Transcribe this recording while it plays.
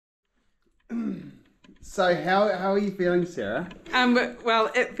So how are you feeling, Sarah?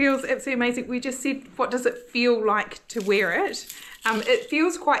 Well, it feels absolutely amazing. We just said, what does it feel like to wear it? It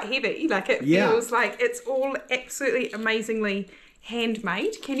feels quite heavy. Like it feels like it's all absolutely amazingly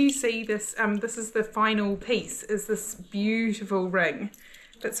handmade. Can you see this? This is the final piece, is this beautiful ring.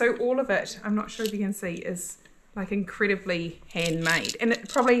 But so all of it, I'm not sure if you can see, is like incredibly handmade. And it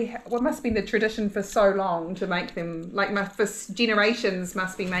probably, well, must be the tradition for so long to make them, like for generations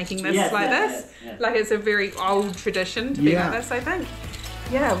must be making this this. Yes. Like it's a very old tradition to be like this, I think.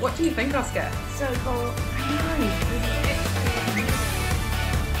 Yeah, what do you think, Oscar? So cool. I know.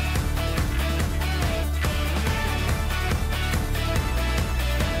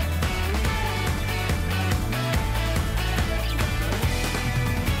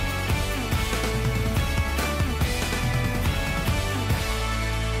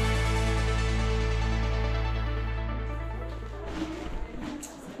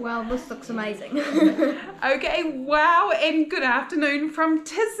 Wow, this looks amazing. Okay, wow, and good afternoon from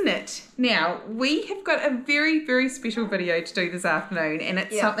Tiznit. Now, we have got a very, very special video to do this afternoon, and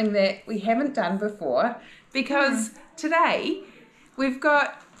it's something that we haven't done before, because today we've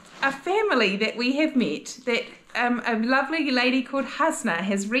got a family that we have met that a lovely lady called Hasna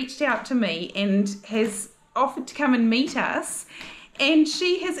has reached out to me and has offered to come and meet us. And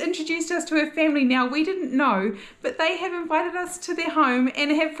she has introduced us to her family. Now, we didn't know, but they have invited us to their home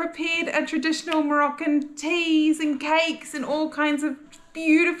and have prepared a traditional Moroccan teas and cakes and all kinds of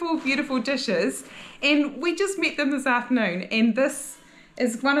beautiful, beautiful dishes. And we just met them this afternoon. And this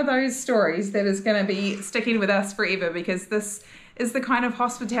is one of those stories that is going to be sticking with us forever, because this is the kind of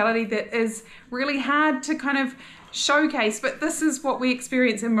hospitality that is really hard to kind of showcase. But this is what we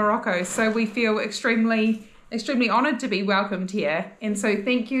experience in Morocco. So we feel extremely honoured to be welcomed here, and so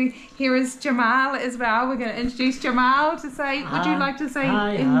thank you. Here is Jamal as well. We're going to introduce Jamal to say, would you like to say?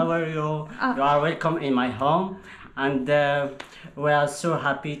 Hi, how are you? You are welcome in my home, and we are so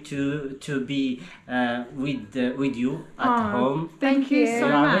happy to be with you at home. Thank you so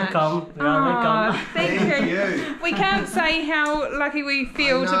much. Welcome. You are welcome. Thank you. We can't say how lucky we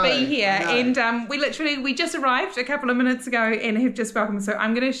feel to be here, and we just arrived a couple of minutes ago and have just welcomed. So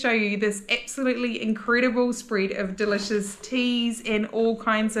I'm going to show you this absolutely incredible spread of delicious teas and all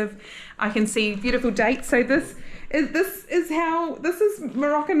kinds of, I can see beautiful dates. So this is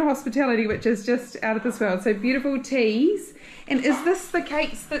Moroccan hospitality, which is just out of this world. So beautiful teas. And is this the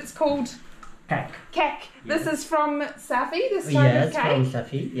cakes that's called Cake? Yes. This is from Safi, this type of cake? Yes, from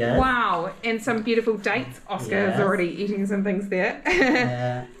Safi, yes. Wow, and some beautiful dates. Oscar is already eating some things there.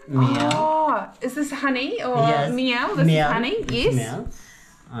 Meal. Oh, is this honey or meal? This is honey, yes. Meal.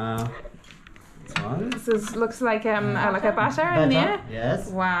 This one. This looks like a butter in there. Yes.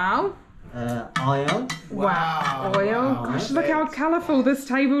 Wow. Oil. Wow. Oil. Gosh, look how colourful this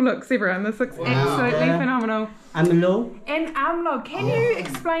table looks, everyone. This looks absolutely phenomenal. Amlo. And amlo. Can you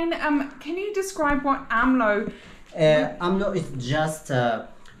explain, can you describe what amlo? Amlo is just the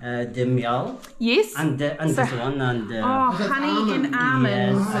meal. Yes. And this one. And honey and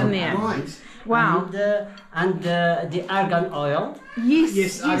almonds in there. Right. Wow. And the argan oil.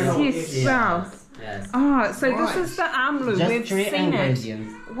 Yes. Wow. Yes. Oh, so this is the amlo. Just We've 3 seen ingredients.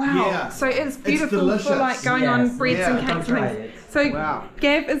 it. Wow. Yeah. So it's beautiful for like going on breads and cakes and things. So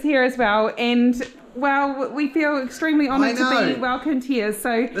Gav is here as well, and well, we feel extremely honoured to be welcomed here.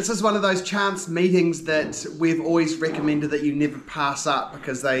 So this is one of those chance meetings that we've always recommended that you never pass up,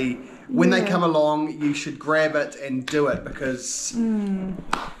 because when they come along, you should grab it and do it, because So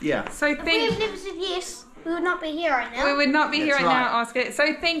we've never said yes. We would not be here right now. We would not be here right now, Oscar.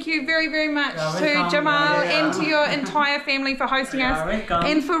 So thank you very, very much to Jamal and to your entire family for hosting us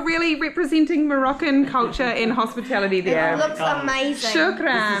and for really representing Moroccan culture and hospitality there. It looks amazing.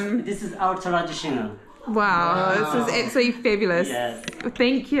 Shukran. This is our traditional. Wow, this is absolutely fabulous. Yes.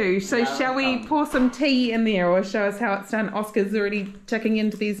 Thank you. So shall we pour some tea in there or show us how it's done? Oscar's already checking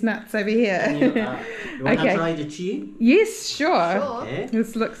into these nuts over here. You want to try the tea? Yes, sure. Okay.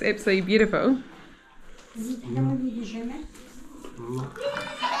 This looks absolutely beautiful.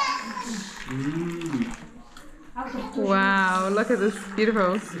 Wow, look at this,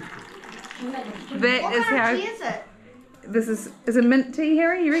 beautiful. That is how. Tea is it? This is it mint tea,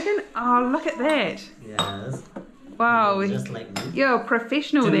 Harry? You reckon? Oh, look at that. Yes. Wow. Just like this. You're a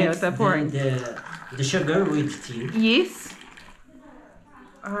professional there with the pouring. The sugar with tea. Yes.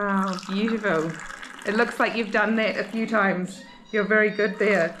 Oh, beautiful. It looks like you've done that a few times. You're very good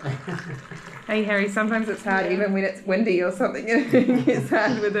there. Hey Harry, sometimes it's hard even when it's windy or something. It's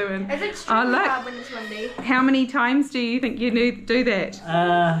hard with them. It's extremely hard when it's windy. How many times do you think you do that?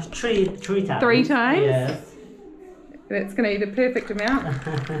 3 times. 3 times? Yes. That's going to be the perfect amount.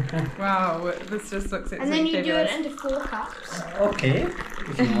 Wow, this just looks absolutely And then you fabulous. do it into 4 cups. Okay,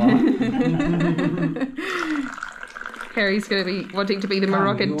 if you want. Harry's going to be wanting to be the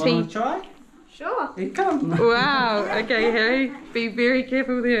Moroccan you tea. want to try? Sure. Come. Wow, okay, Harry. Be very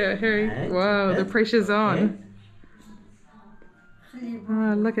careful there, Harry. Right. Wow, the pressure's on.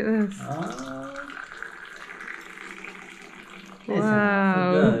 Oh, look at this. Wow.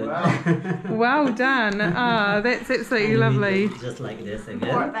 Good. Well done. Ah, that's absolutely lovely. Just like this Pour it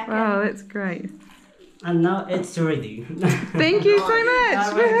again. back Wow, that's great. And now it's ready. Thank you so much. You're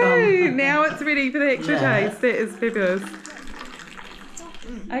welcome. Woohoo! Now it's ready for the actual Yeah. taste. That is fabulous.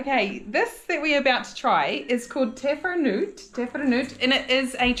 Okay, this that we're about to try is called Tiznit, and it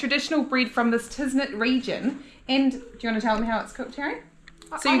is a traditional bread from this Tiznit region. And do you want to tell them how it's cooked, Harry?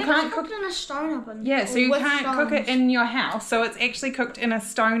 So you can't cook it in a stone oven. Yeah, so Or you with can't cook it stones. in your house. So it's actually cooked in a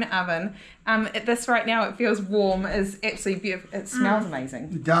stone oven. This right now, it feels warm. Is absolutely beautiful. It smells amazing.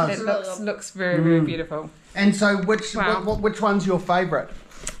 It does. It looks very, very beautiful. And so, which Wow. which one's your favourite?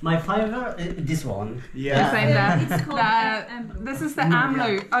 My favorite is this one. Yeah. Saying that, It's called this is the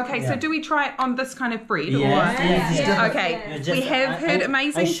amlu. Okay, so Yeah. do we try it on this kind of bread? Yes, Or? yes, Yeah. yes. Okay, You just- we have heard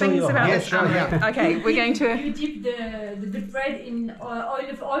amazing I show things you about how. this Yeah, sure, amlu. yeah. Okay, we're going to. You dip the bread in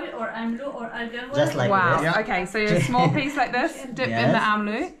olive oil or amlo or argan oil. Just like Wow. this. Yeah. Okay, so a small piece like this, dip in the Yes.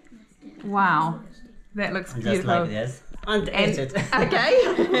 amlu. Wow, that looks Just beautiful. like this. And And eat it. okay,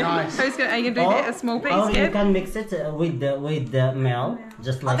 Nice. are you gonna do a small piece? Or you Yeah. can mix it with the milk,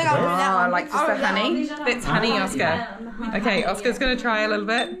 just like think this. I'll do that. Oh, like just the honey. That's honey, Oscar. Okay, Oscar's gonna try a little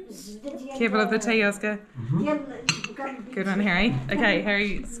bit. Careful of the tea, Oscar. Good one, Harry. Okay,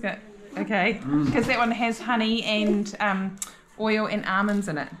 Harry's got. Okay, because that one has honey and oil and almonds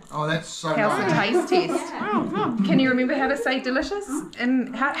in it. Oh, that's so How's the nice. taste test? Can you remember how to say delicious?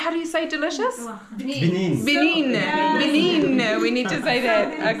 And how do you say delicious? Benin. Benin. Benin. We need to say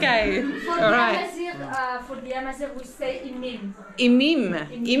that. Okay. All right. For the Amazigh, we say imim.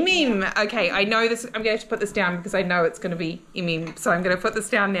 Imim. Okay, I know this. I'm going to have to put this down because I know it's going to be imim. So I'm going to put this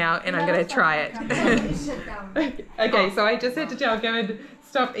down now and I'm going to try it. Okay, so I just had to tell Gavin,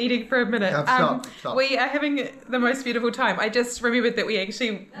 stop eating for a minute. Stop. We are having the most beautiful time. I just remembered that we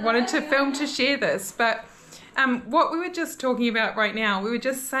actually wanted to film to share this, but what we were just talking about right now, we were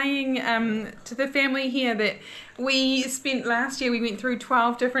just saying to the family here that we spent last year, we went through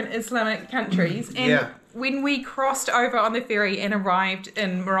 12 different Islamic countries, and Yeah. when we crossed over on the ferry and arrived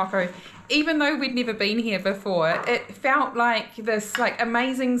in Morocco, even though we'd never been here before, it felt like this like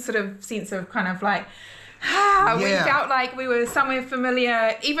amazing sort of sense of kind of like, we Yeah. felt like we were somewhere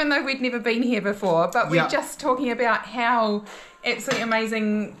familiar, even though we'd never been here before. But we're Yeah. just talking about how absolutely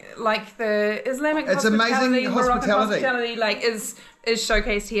amazing, like the Islamic It's hospitality, amazing Moroccan hospitality. hospitality, like is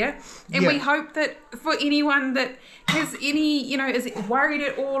showcased here. And Yeah. we hope that for anyone that has any, is worried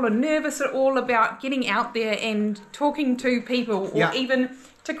at all or nervous at all about getting out there and talking to people, or Yeah. even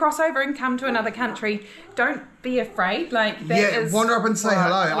to cross over and come to another country, don't be afraid. Like that is Wander up and say what-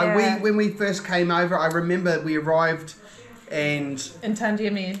 hello. yeah. When we first came over, I remember we arrived and in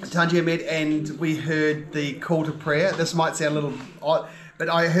Tangier Med. Tangier Med, and we heard the call to prayer. This might sound a little odd, but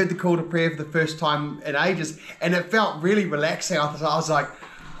I heard the call to prayer for the first time in ages, and it felt really relaxing. I was like,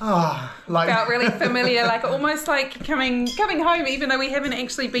 Felt really familiar, like almost like coming home, even though we haven't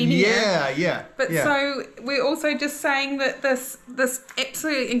actually been here. yeah. But yeah. so we're also just saying that this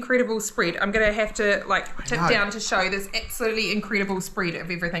absolutely incredible spread, I'm going to have to tip know. down to show this absolutely incredible spread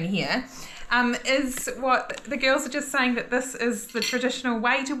of everything here, is what the girls are just saying, that this is the traditional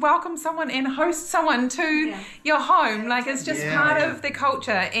way to welcome someone and host someone to your home. Like it's just part of the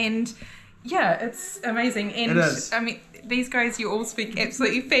culture, and it's amazing. And It is. I mean, these guys, you all speak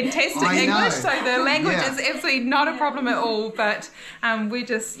absolutely fantastic I know. English, so the language Yeah. is absolutely not a problem at all. But we're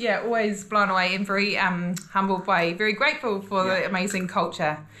just, always blown away and very humbled by, very grateful for the amazing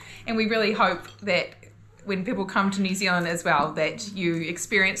culture. And we really hope that when people come to New Zealand as well, that you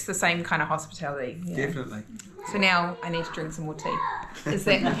experience the same kind of hospitality. Yeah. Definitely. So now I need to drink some more tea. Is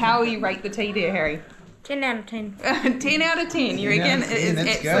that how you rate the tea there, Harry? 10 out of 10. 10 out of 10. You 10 out reckon? of It 10, is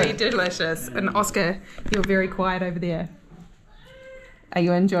that's absolutely good. delicious. And Oscar, you're very quiet over there. Are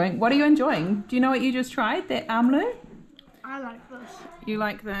you enjoying? What are you enjoying? Do you know what you just tried? That amlu? I like this. You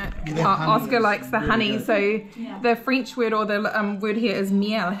like that? The honey Oscar is likes the really honey. good. So the French word or the word here is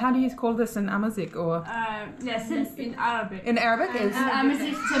miel. How do you call this in Amazigh or Yes, in Arabic. in Arabic? Is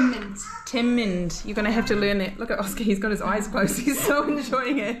Amazigh timid. Timid. You're going to have to learn it. Look at Oscar. He's got his eyes closed. He's so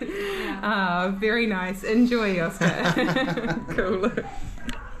enjoying it. Very nice. Enjoy, Oscar. Cool.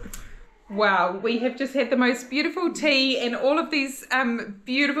 Wow, we have just had the most beautiful tea and all of these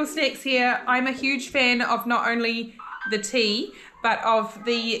beautiful snacks here. I'm a huge fan of not only the tea, but of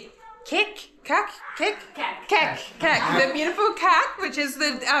the kek, the beautiful kak, which is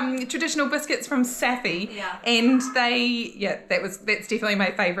the traditional biscuits from Safi. Yeah. And that's definitely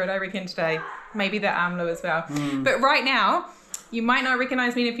my favourite, I reckon, today. Maybe the amlo as well. But right now, you might not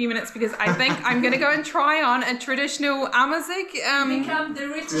recognise me in a few minutes because I think I'm going to go and try on a traditional Amazigh. Become the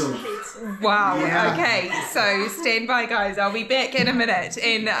richest kids. Wow, Yeah. okay, so stand by guys, I'll be back in a minute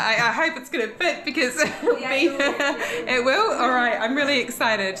and I hope it's going to fit because it will? Alright, I'm really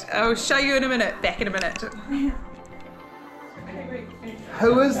excited. I'll show you in a minute, back in a minute.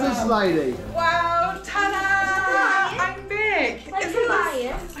 Who is this lady? Wow, ta-da! I'm back! Where's the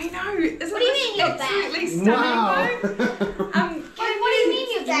fire? I know, isn't What do you mean you're back? absolutely stunning Wow. though? What do you mean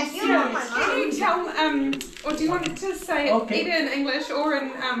you're back? You're not my Can mum. you tell, or do you want to say it Okay. either in English or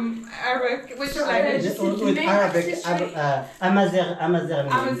in Arabic? Which language? With Arabic, Amazigh.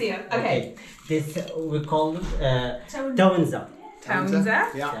 Amazigh, okay. This we call Tawenza. Taunza.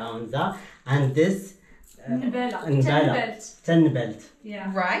 Yeah. Tawenza. And this Nbela. Nbela. Tenbelt. Tenbelt.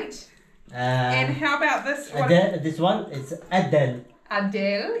 Yeah. Right. And how about this one? This one is Adel.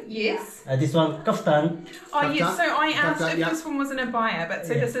 Adele, yes. This one Kaftan. Oh, yes, so I asked Kaftan, if yeah. this one was an abaya, but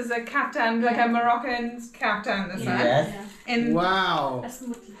so Yeah. this is a kaftan, like a Moroccan kaftan, this one. Yes. And Wow. A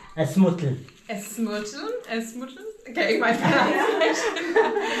smoothie. A smoothie. a smoothie? Okay, my pronunciation.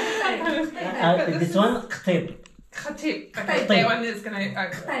 This one Khtib. Khatib. Okay, Khatib. that one is going to...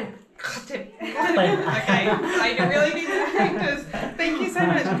 Time. Khatib. Khatib. Okay, I really need to practice. Thank you so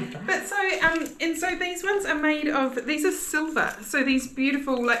much. But so, and so these ones are made of, these are silver. So these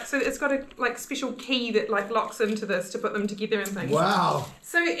beautiful, like, so it's got a like special key that like locks into this to put them together and things. Wow.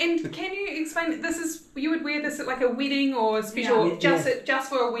 So, and can you explain, this is, you would wear this at like a wedding or special, Yeah. just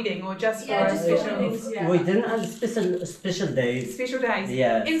for a wedding or just for Yeah, a just for special, weddings, yeah. We didn't have special days. special days?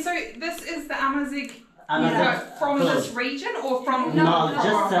 Yeah. And so this is the Amazigh Amazigh from clothes. this region or from No,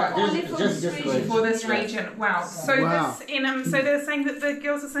 only from just this this region. way. for this region? Wow. So Wow. this, and so they're saying that the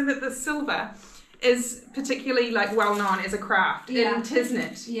girls are saying that the silver is particularly like well known as a craft Yeah. in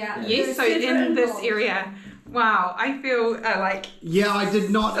Tiznit. Yeah. Yes, The so silver in and this gold. area. Wow, I feel like Yeah, I did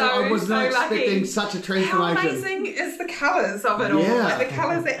not. I was not so lucky. expecting such a how transformation. amazing is the colours of it all. Yeah. Like the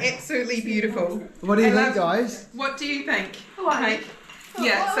colours are absolutely beautiful. What do you I think, love- guys? What do you think? What? Like,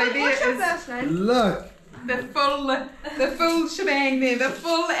 yeah, so there What's your is first name? Look. the full shebang there. The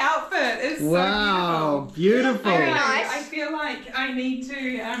full outfit is so Wow. beautiful. Beautiful. Very I nice. I feel like I need to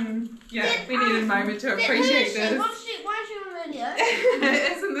we need a moment to appreciate this. Why is she on the video?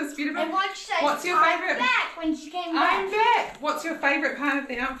 Isn't this beautiful? And why'd you say What's your I'm favourite? back when she came I'm back? back. What's your favourite part of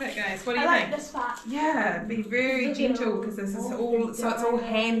the outfit, guys? What do I you like think? this part. Yeah, be very gentle because this is all so it's all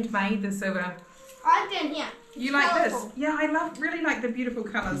handmade. The silver. I didn't, yeah. You like this? Colourful. Yeah, I really like the beautiful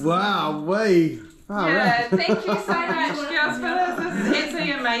colours. Wow. Way. Yeah, thank you so much, girls, for this. This is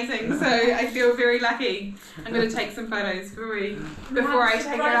absolutely amazing. So I feel very lucky. I'm going to take some photos before I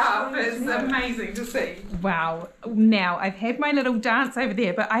take it off. It's amazing to see. Wow. Now, I've had my little dance over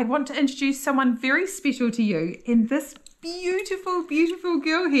there, but I want to introduce someone very special to you. And this beautiful, beautiful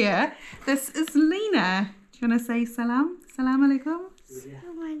girl here, this is Lena. Do you want to say salam? Salam alaikum?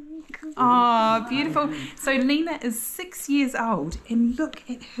 Oh, beautiful. So Lena is 6 years old and look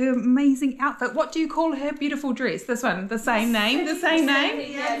at her amazing outfit. What do you call her beautiful dress? This one, the same name? The same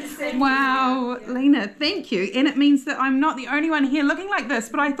name? Yeah, the same. Wow, Lena, thank you. And it means that I'm not the only one here looking like this,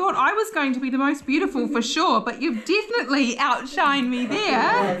 but I thought I was going to be the most beautiful for sure, but you've definitely outshined me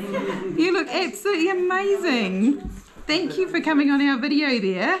there. You look absolutely amazing. Thank you for coming on our video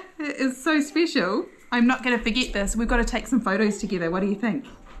there. It is so special. I'm not going to forget this. We've got to take some photos together. What do you think?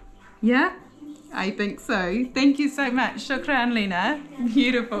 Yeah? I think so. Thank you so much. Shukran, Lena.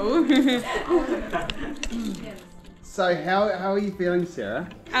 Beautiful. So how are you feeling, Sarah?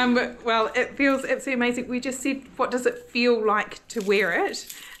 Well, it feels absolutely amazing. We just said, what does it feel like to wear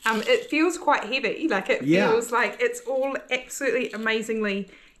it? It feels quite heavy. Like it feels like it's all absolutely amazingly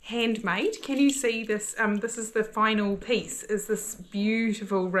handmade. Can you see this? This is the final piece, is this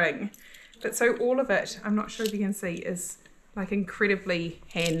beautiful ring. But so all of it, I'm not sure if you can see, is like incredibly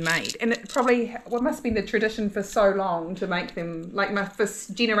handmade. And it probably, must have been the tradition for so long to make them, like for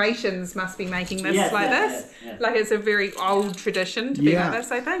generations must be making this this. Yes. Like it's a very old tradition to be Yeah. like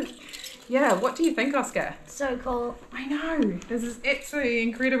this, I think. Yeah, what do you think, Oscar? So cool. I know, this is absolutely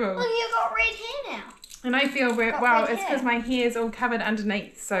incredible. Look, you got red hair now. And I feel, Got wow, red it's because hair. my hair's all covered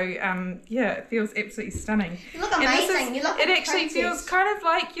underneath. So, yeah, it feels absolutely stunning. You look And this amazing. You look like it a actually princess. feels kind of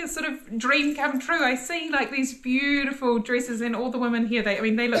like your sort of dream come true. I see like these beautiful dresses and all the women here, they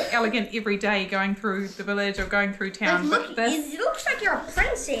look elegant every day going through the village or going through town. Look, But this, it looks like you're a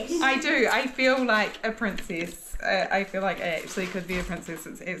princess. I do. I feel like a princess. I feel like I actually could be a princess.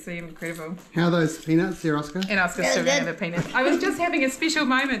 It's absolutely incredible. How are those peanuts there, Oscar? And Oscar's still going to peanuts. I was just having a special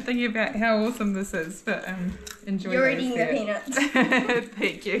moment thinking about how awesome this is, but enjoy. You're those eating there. the peanuts.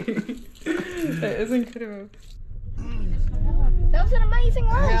 Thank you. That is incredible. That was an amazing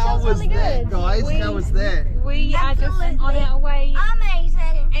lunch. How that was really that, good. guys? How was that? We are just on Absolutely our way.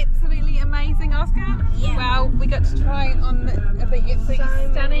 Amazing. Absolutely amazing, Oscar. Yeah. Well, we got to try on the absolutely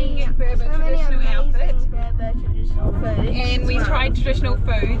stunning Berber traditional outfit. Traditional foods. And we tried traditional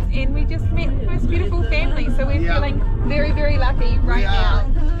foods and we just met the most beautiful family. So we're Yeah. feeling very, very lucky right now.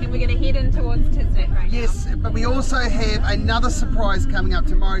 And we're going to head in towards Tiznit right now. Yes, but we also have another surprise coming up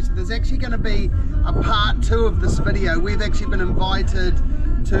tomorrow. So there's actually going to be a part 2 of this video. We've actually been invited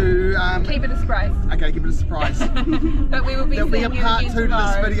to... Keep it a surprise. Okay, give it a surprise. But we will be There'll be a seeing you part 2 again to this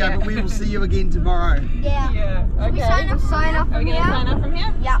tomorrow. video, Yeah. but we will see you again tomorrow. Yeah. Yeah, okay. We sign off Are from we going to sign here. off from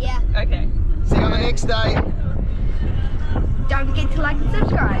here? Yeah. Okay. See you on the next day. Don't forget to like and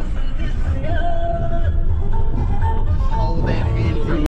subscribe.